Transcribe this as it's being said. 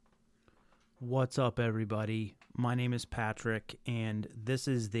What's up, everybody? My name is Patrick, and this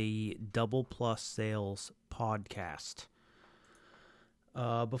is the Double Plus Sales podcast.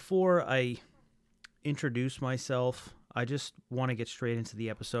 Before I introduce myself, I just want to get straight into the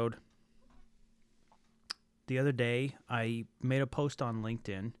episode. The other day, I made a post on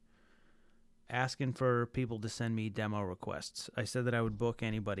LinkedIn asking for people to send me demo requests. I said that I would book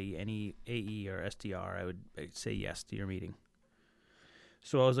anybody, any AE or SDR, I'd say yes to your meeting.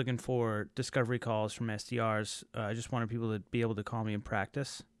 So I was looking for discovery calls from SDRs. I just wanted people to be able to call me and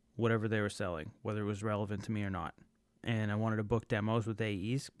practice whatever they were selling, whether it was relevant to me or not. And I wanted to book demos with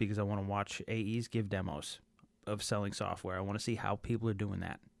AEs because I want to watch AEs give demos of selling software. I want to see how people are doing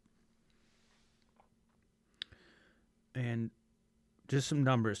that. And just some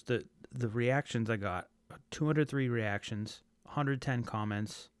numbers. The reactions I got, 203 reactions, 110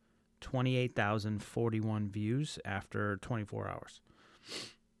 comments, 28,041 views after 24 hours.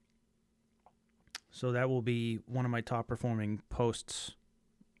 So that will be one of my top performing posts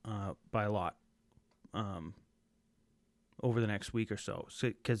by a lot over the next week or so.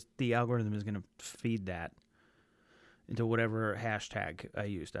 Because the algorithm is going to feed that into whatever hashtag I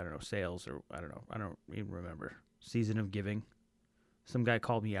used. I don't know, sales or I don't know. I don't even remember. Season of giving. Some guy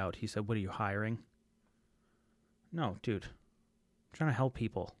called me out. He said, "What are you hiring?" No, dude. I'm trying to help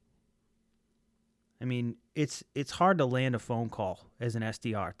people. I mean, it's hard to land a phone call as an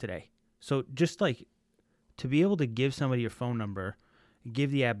SDR today. So just like to be able to give somebody your phone number, give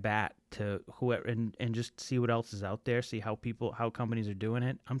the at-bat to whoever, and just see what else is out there, see how companies are doing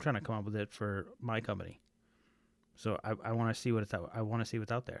it. I'm trying to come up with it for my company. So I want to see what it's out. I want to see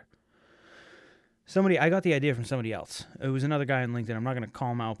what's out there. I got the idea from somebody else. It was another guy on LinkedIn. I'm not going to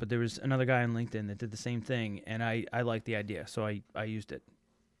call him out, but there was another guy on LinkedIn that did the same thing, and I liked the idea, so I used it.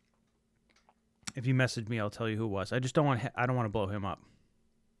 If you message me, I'll tell you who it was. I don't want to blow him up.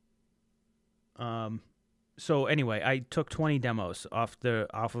 So anyway, I took 20 demos off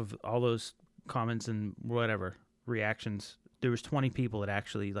of all those comments and whatever reactions. There was 20 people that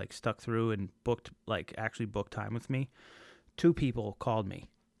actually stuck through and booked time with me. 2 people called me,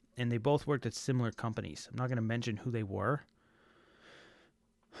 and they both worked at similar companies. I'm not going to mention who they were,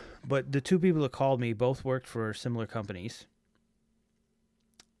 but the 2 people that called me both worked for similar companies.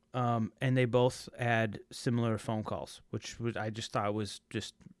 And they both had similar phone calls, which I just thought was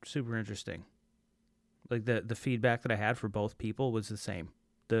just super interesting. Like the feedback that I had for both people was the same.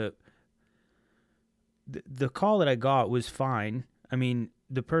 The call that I got was fine. I mean,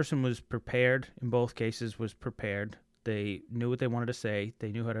 the person was prepared in both cases. Was prepared. They knew what they wanted to say.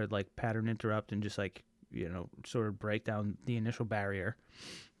 They knew how to pattern interrupt and just sort of break down the initial barrier.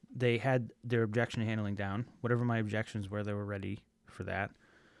 They had their objection handling down. Whatever my objections were, they were ready for that.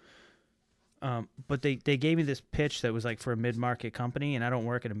 But they gave me this pitch that was for a mid-market company, and I don't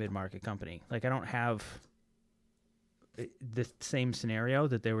work at a mid-market company. I don't have the same scenario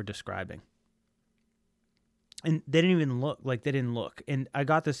that they were describing. And they didn't even look. They didn't look. And I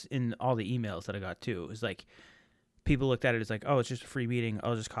got this in all the emails that I got, too. It was people looked at it as oh, it's just a free meeting.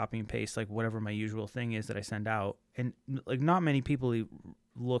 I'll just copy and paste, whatever my usual thing is that I send out. And, not many people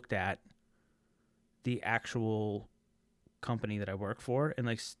looked at the actual company that I work for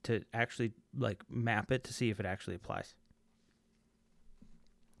and to actually map it to see if it actually applies.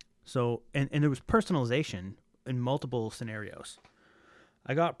 So and there was personalization in multiple scenarios.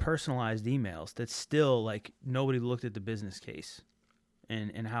 I got personalized emails that still nobody looked at the business case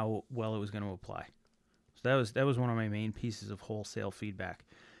and how well it was going to apply. So that was one of my main pieces of wholesale feedback.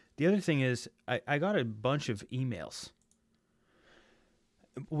 The other thing is I got a bunch of emails,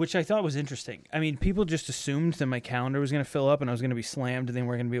 which I thought was interesting. I mean, people just assumed that my calendar was going to fill up and I was going to be slammed and they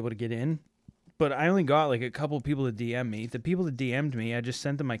weren't going to be able to get in. But I only got a couple of people to DM me. The people that DM'd me, I just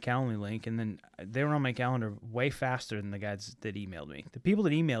sent them my Calendly link, and then they were on my calendar way faster than the guys that emailed me. The people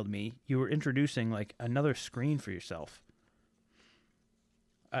that emailed me, you were introducing another screen for yourself.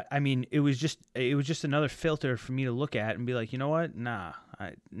 I mean, it was just another filter for me to look at and be you know what? Nah,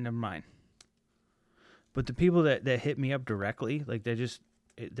 never mind. But the people that hit me up directly,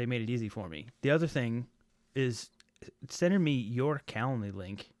 they made it easy for me. The other thing is sending me your Calendly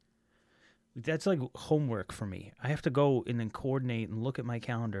link. That's homework for me. I have to go and then coordinate and look at my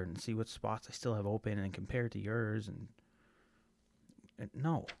calendar and see what spots I still have open and then compare it to yours. And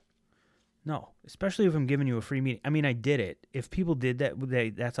no, especially if I'm giving you a free meeting. I mean, I did it. If people did that,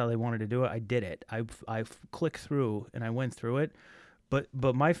 that's how they wanted to do it. I did it. I clicked through and I went through it. But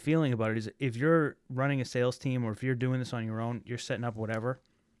my feeling about it is if you're running a sales team or if you're doing this on your own, you're setting up whatever,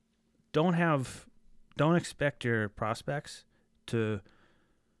 don't expect your prospects to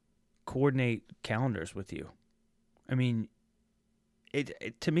coordinate calendars with you. I mean,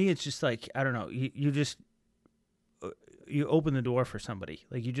 to me, it's just like, I don't know. You just you open the door for somebody.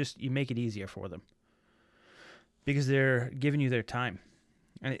 Like you make it easier for them because they're giving you their time.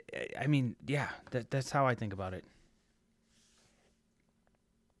 And I mean, yeah, that's how I think about it.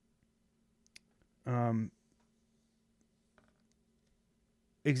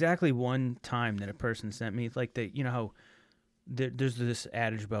 Exactly one time that a person sent me, like how there's this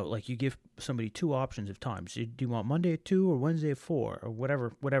adage about like you give somebody two options of times. Do you want Monday at 2 or Wednesday at 4 or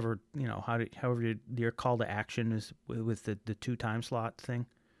whatever, however your call to action is with the 2 time slot thing.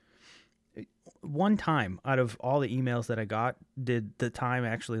 One time out of all the emails that I got, did the time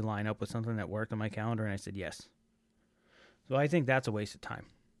actually line up with something that worked on my calendar, and I said yes. So I think that's a waste of time.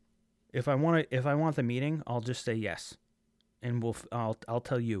 If I want the meeting, I'll just say yes, and I'll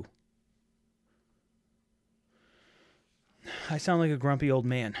tell you. I sound like a grumpy old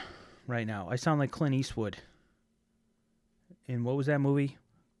man right now. I sound like Clint Eastwood. In what was that movie?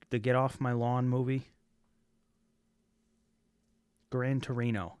 The Get Off My Lawn movie? Gran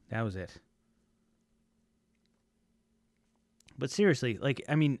Torino. That was it. But seriously, like,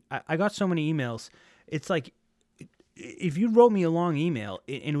 I mean, I got so many emails. It's like, if you wrote me a long email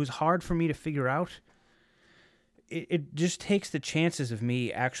and it was hard for me to figure out, it just takes the chances of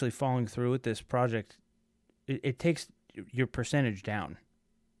me actually following through with this project. It takes your percentage down.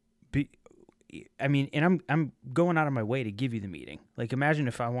 I mean, and I'm going out of my way to give you the meeting. Like, imagine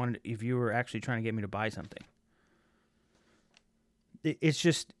if you were actually trying to get me to buy something. It's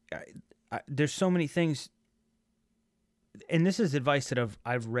just, there's so many things, and this is advice that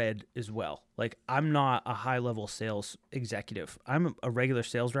I've read as well. Like, I'm not a high-level sales executive. I'm a regular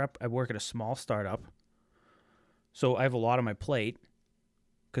sales rep. I work at a small startup, so I have a lot on my plate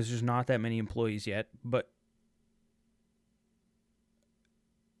because there's not that many employees yet, but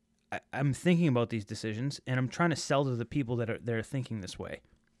I'm thinking about these decisions, and I'm trying to sell to the people that are thinking this way.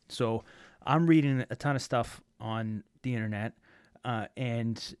 So I'm reading a ton of stuff on the internet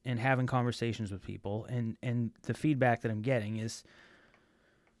and having conversations with people, and the feedback that I'm getting is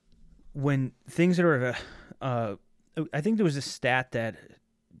when things are at I think there was a stat that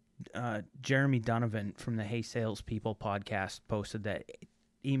Jeremy Donovan from the Hey Salespeople podcast posted that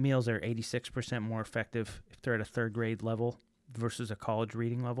emails are 86% more effective if they're at a third grade level versus a college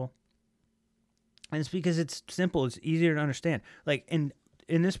reading level. And it's because it's simple. It's easier to understand. Like in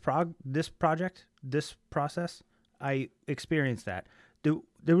this project, this process, I experienced that.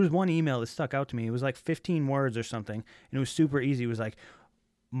 There was one email that stuck out to me. It was like 15 words or something, and it was super easy. It was like,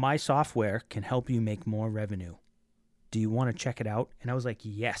 my software can help you make more revenue. Do you want to check it out? And I was like,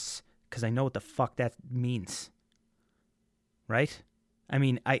 yes, because I know what the fuck that means. Right? I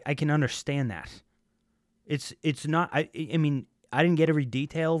mean, I can understand that. It's not, I mean, I didn't get every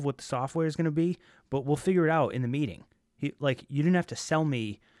detail of what the software is going to be, but we'll figure it out in the meeting. You didn't have to sell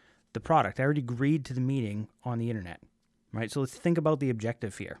me the product. I already agreed to the meeting on the internet, right? So let's think about the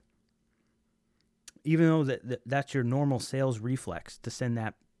objective here. Even though that's your normal sales reflex to send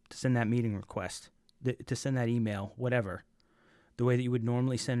that meeting request, to send that email, whatever, the way that you would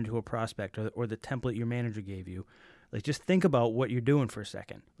normally send it to a prospect or the template your manager gave you. Like, just think about what you're doing for a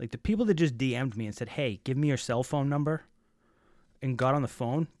second. Like, the people that just DM'd me and said, hey, give me your cell phone number, and got on the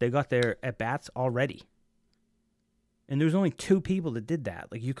phone, they got their at-bats already. And there was only 2 people that did that.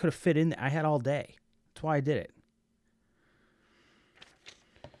 Like, you could have fit in. I had all day. That's why I did it.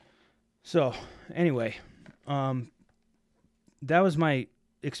 So, anyway, that was my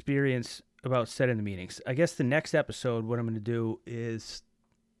experience about setting the meetings. I guess the next episode, what I'm going to do is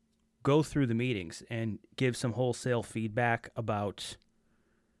go through the meetings and give some wholesale feedback about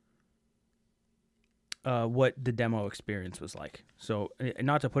what the demo experience was like. So,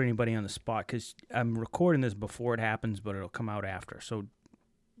 not to put anybody on the spot, because I'm recording this before it happens, but it'll come out after. So,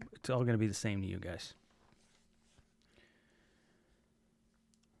 it's all going to be the same to you guys.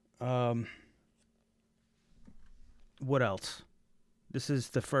 What else? This is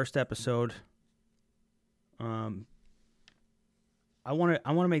the first episode. I want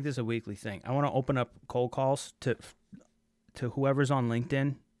to make this a weekly thing. I want to open up cold calls to whoever's on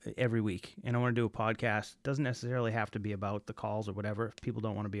LinkedIn every week, and I want to do a podcast. It doesn't necessarily have to be about the calls or whatever. If people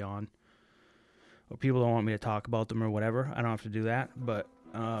don't want to be on, or people don't want me to talk about them or whatever, I don't have to do that. But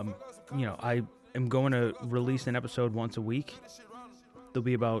I am going to release an episode once a week. They'll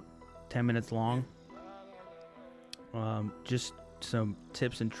be about 10 minutes long. Just some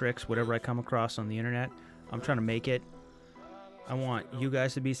tips and tricks, whatever I come across on the internet. I'm trying to make it. I want you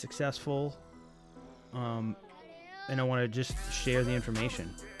guys to be successful. And I want to just share the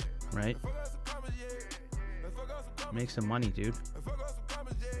information, right? Make some money, dude.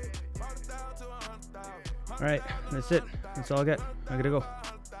 All right, that's it. That's all I got. I gotta go.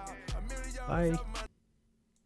 Bye.